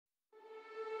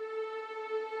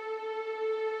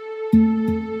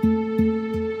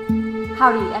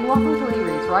Howdy, and welcome to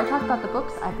LeeReads, where I talk about the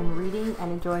books I've been reading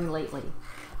and enjoying lately.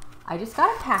 I just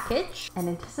got a package, an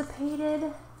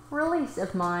anticipated release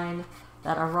of mine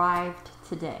that arrived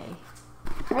today.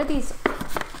 Why are these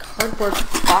cardboard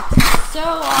boxes so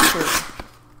awkward?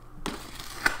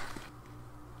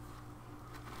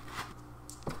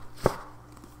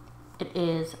 It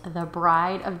is The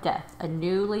Bride of Death, a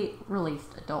newly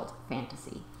released adult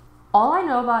fantasy. All I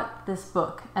know about this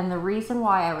book, and the reason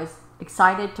why I was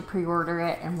excited to pre-order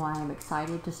it and why I'm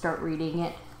excited to start reading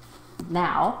it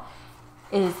now,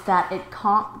 is that it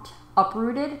comped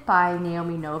Uprooted by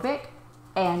Naomi Novik,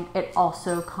 and it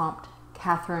also comped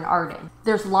Catherine Arden.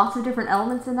 There's lots of different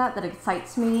elements in that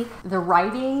excites me. The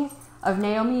writing of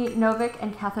Naomi Novik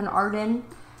and Catherine Arden,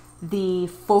 the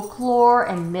folklore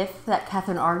and myth that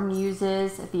Catherine Arden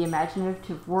uses, the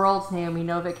imaginative worlds Naomi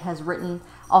Novik has written.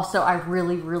 Also, I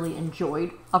really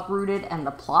enjoyed Uprooted and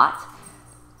the plot.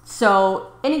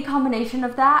 So any combination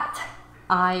of that,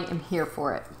 I am here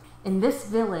for it. In this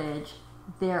village,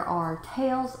 there are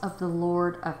tales of the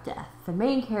Lord of Death. The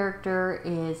main character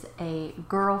is a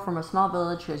girl from a small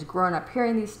village who has grown up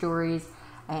hearing these stories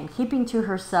and keeping to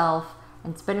herself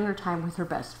and spending her time with her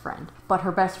best friend. But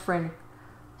her best friend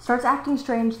starts acting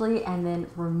strangely and then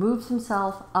removes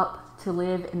himself up to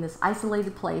live in this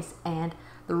isolated place, and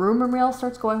the rumor mill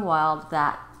starts going wild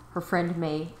that her friend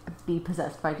may be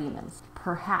possessed by demons.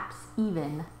 Perhaps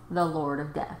even the Lord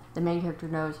of Death. The main character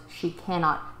knows she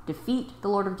cannot defeat the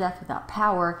Lord of Death without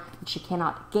power, and she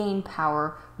cannot gain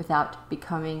power without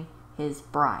becoming his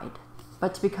bride.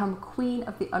 But to become queen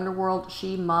of the underworld,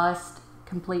 she must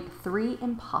complete 3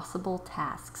 impossible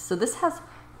tasks. So this has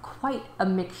quite a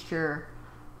mixture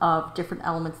of different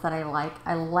elements that I like.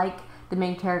 I like the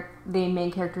main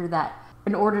character that,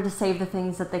 in order to save the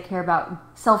things that they care about,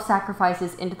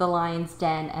 self-sacrifices into the lion's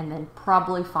den and then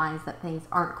probably finds that things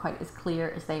aren't quite as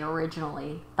clear as they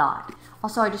originally thought.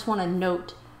 Also, I just want to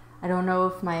note, I don't know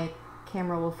if my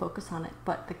camera will focus on it,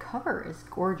 but the cover is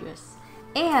gorgeous.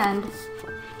 And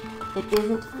it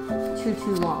isn't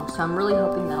too long, so I'm really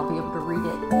hoping that I'll be able to read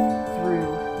it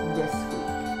through this week.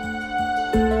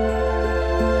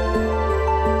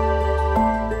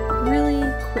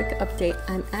 Quick update,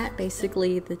 I'm at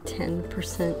basically the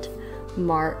 10%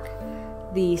 mark.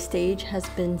 The stage has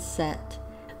been set.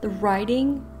 The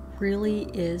writing really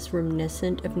is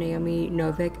reminiscent of Naomi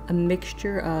Novik, a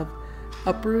mixture of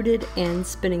Uprooted and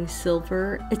Spinning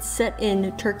Silver. It's set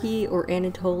in Turkey or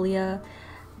Anatolia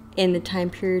in the time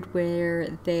period where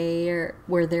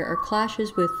there are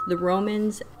clashes with the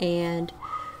Romans and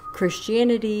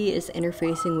Christianity is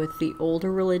interfacing with the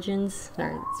older religions.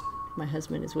 Sorry, my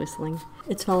husband is whistling.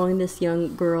 It's following this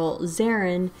young girl,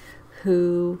 Zarin,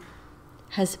 who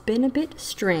has been a bit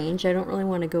strange. I don't really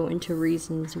want to go into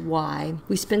reasons why.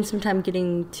 We spend some time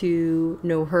getting to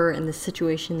know her and the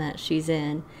situation that she's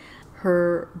in.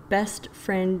 Her best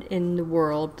friend in the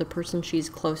world, the person she's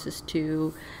closest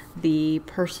to, the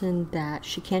person that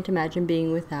she can't imagine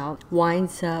being without,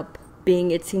 winds up being,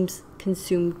 it seems,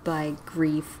 consumed by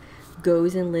grief,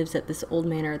 goes and lives at this old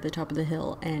manor at the top of the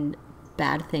hill, and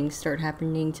bad things start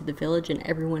happening to the village and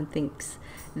everyone thinks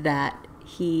that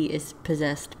he is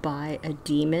possessed by a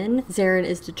demon. Zarin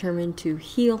is determined to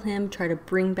heal him, try to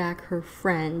bring back her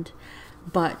friend,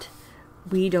 but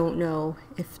we don't know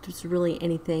if there's really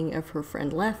anything of her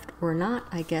friend left or not.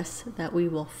 I guess that we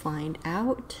will find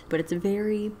out, but it's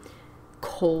very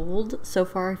cold so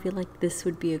far. I feel like this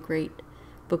would be a great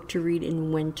book to read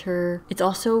in winter. It's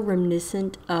also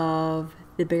reminiscent of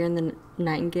The Bear and the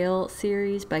Nightingale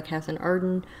series by Catherine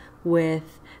Arden,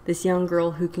 with this young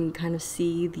girl who can kind of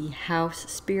see the house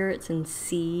spirits and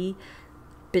see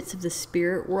bits of the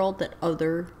spirit world that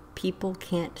other people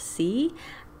can't see.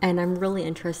 And I'm really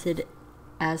interested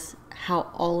as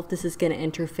how all of this is going to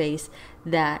interface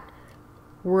that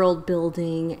world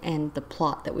building and the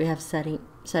plot that we have set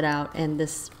out, and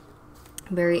this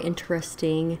very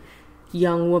interesting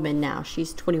young woman now.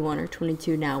 She's 21 or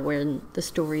 22 now, when the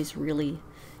story's really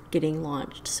getting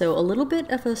launched. So a little bit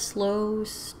of a slow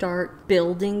start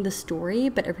building the story,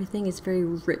 but everything is very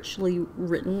richly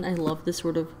written. I love this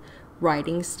sort of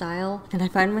writing style, and I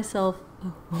find myself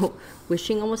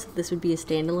wishing almost that this would be a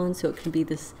standalone so it can be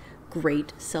this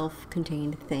great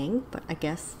self-contained thing, but I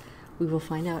guess we will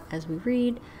find out as we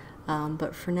read.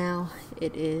 But for now,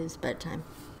 it is bedtime.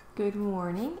 Good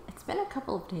morning. It's been a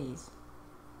couple of days.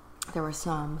 There were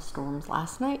some storms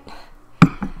last night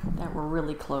that were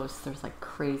really close. There's like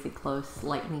crazy close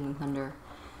lightning and thunder.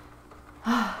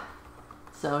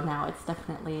 So now it's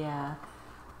definitely a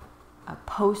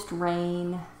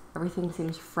post-rain, everything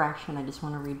seems fresh and I just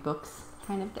want to read books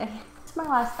kind of day. It's my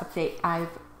last update. I've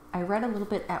I read a little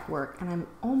bit at work, and I'm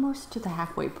almost to the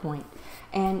halfway point.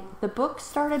 And the book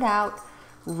started out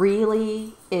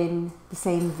really in the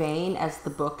same vein as the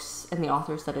books and the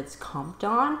authors that it's comped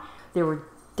on.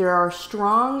 There are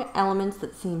strong elements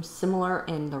that seem similar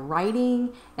in the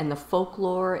writing and the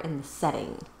folklore and the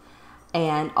setting,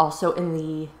 and also in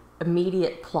the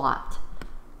immediate plot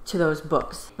to those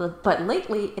books. But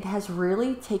lately, it has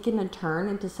really taken a turn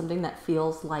into something that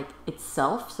feels like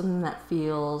itself, something that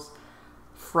feels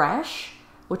fresh,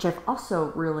 which I've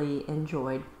also really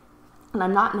enjoyed. And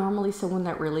I'm not normally someone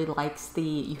that really likes the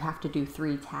you have to do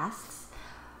 3 tasks,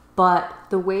 but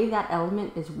the way that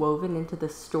element is woven into the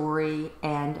story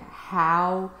and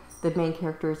how the main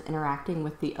character is interacting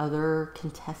with the other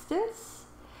contestants,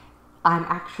 I'm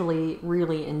actually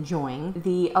really enjoying.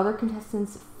 The other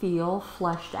contestants feel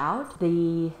fleshed out.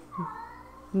 The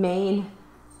main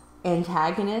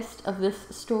antagonist of this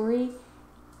story,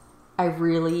 I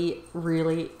really,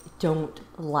 really don't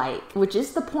like, which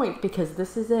is the point, because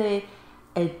this is an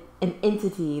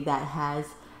entity that has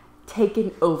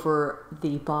taken over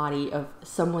the body of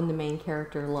someone the main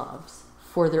character loves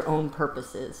for their own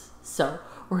purposes. So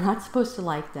we're not supposed to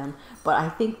like them, but I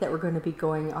think that we're going to be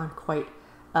going on quite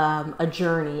a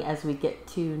journey as we get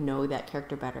to know that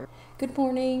character better. Good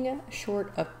morning,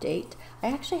 short update. I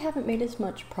actually haven't made as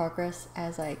much progress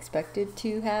as I expected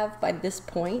to have by this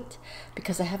point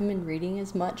because I haven't been reading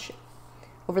as much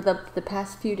over the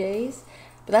past few days,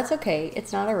 but that's okay.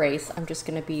 It's not a race. I'm just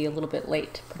going to be a little bit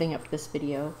late putting up this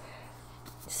video.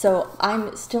 So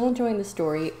I'm still enjoying the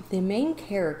story. The main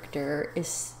character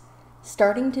is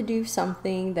starting to do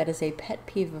something that is a pet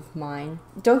peeve of mine.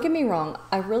 Don't get me wrong,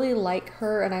 I really like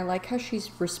her and I like how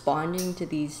she's responding to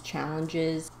these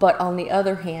challenges, but on the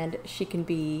other hand, she can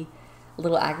be a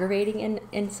little aggravating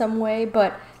in some way,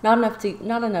 but not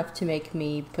enough to make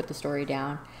me put the story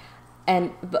down.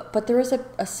 But there is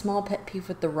a small pet peeve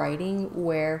with the writing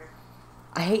where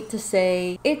I hate to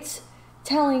say it's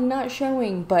telling, not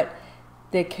showing, but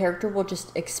the character will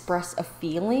just express a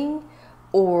feeling,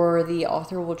 or the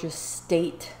author will just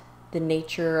state the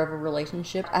nature of a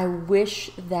relationship. I wish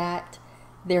that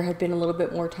there had been a little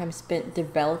bit more time spent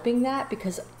developing that,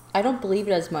 because I don't believe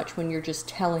it as much when you're just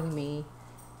telling me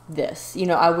this. You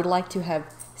know, I would like to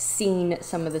have seen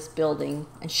some of this building,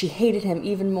 and she hated him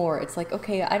even more. It's like,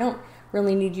 okay, I don't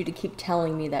really need you to keep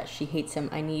telling me that she hates him.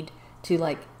 I need to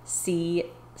like see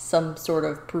some sort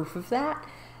of proof of that.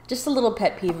 Just a little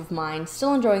pet peeve of mine.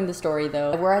 Still enjoying the story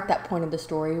though. We're at that point of the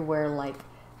story where like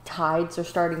tides are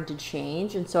starting to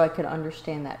change, and so I could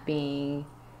understand that being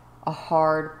a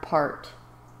hard part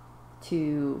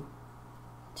to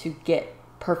get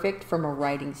perfect from a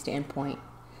writing standpoint.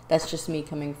 That's just me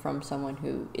coming from someone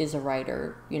who is a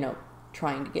writer, you know,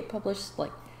 trying to get published.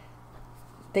 Like,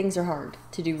 things are hard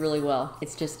to do really well.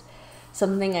 It's just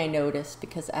something I notice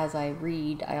because as I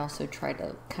read, I also try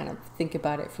to kind of think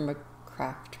about it from a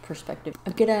craft perspective.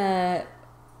 I'm gonna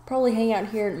probably hang out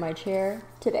here in my chair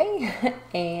today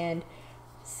and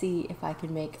see if I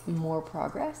can make more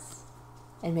progress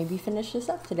and maybe finish this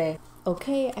up today.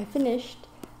 Okay, I finished.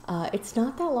 It's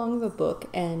not that long of a book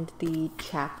and the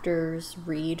chapters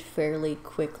read fairly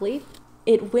quickly.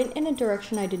 It went in a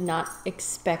direction I did not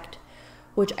expect,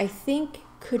 which I think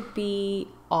could be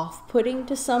off-putting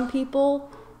to some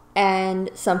people and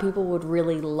some people would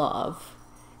really love.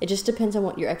 It just depends on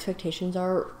what your expectations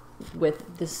are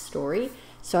with this story.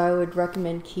 So I would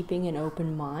recommend keeping an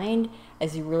open mind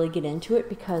as you really get into it,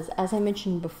 because as I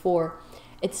mentioned before,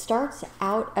 it starts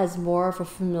out as more of a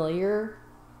familiar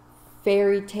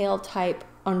fairy tale type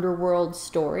underworld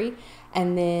story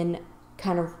and then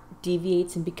kind of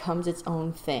deviates and becomes its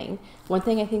own thing. One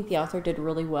thing I think the author did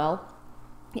really well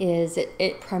is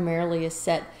it primarily is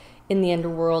set in the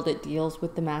underworld. It deals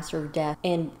with the Master of Death,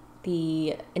 and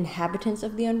the inhabitants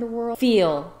of the underworld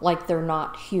feel like they're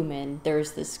not human.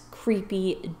 There's this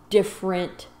creepy,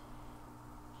 different,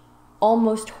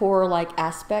 almost horror-like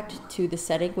aspect to the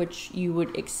setting, which you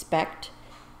would expect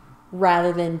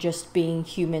rather than just being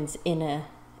humans in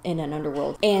an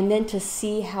underworld. And then to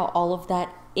see how all of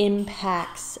that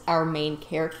impacts our main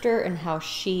character and how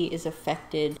she is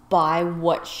affected by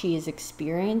what she is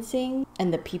experiencing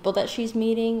and the people that she's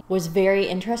meeting was very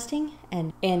interesting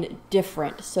and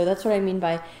different. So that's what I mean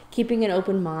by keeping an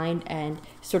open mind and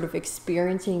sort of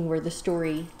experiencing where the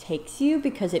story takes you,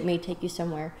 because it may take you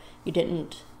somewhere you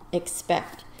didn't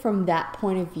expect. From that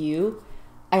point of view,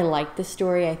 I like the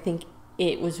story. I think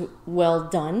it was well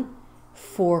done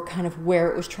for kind of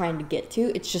where it was trying to get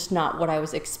to. It's just not what I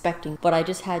was expecting, but I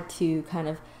just had to kind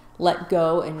of let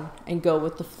go and go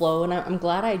with the flow, and I'm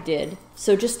glad I did.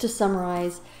 So just to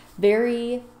summarize,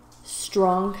 very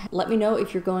strong. Let me know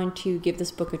if you're going to give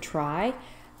this book a try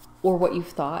or what you've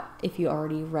thought if you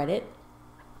already read it.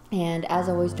 And as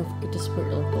always, don't forget to support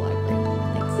your local library.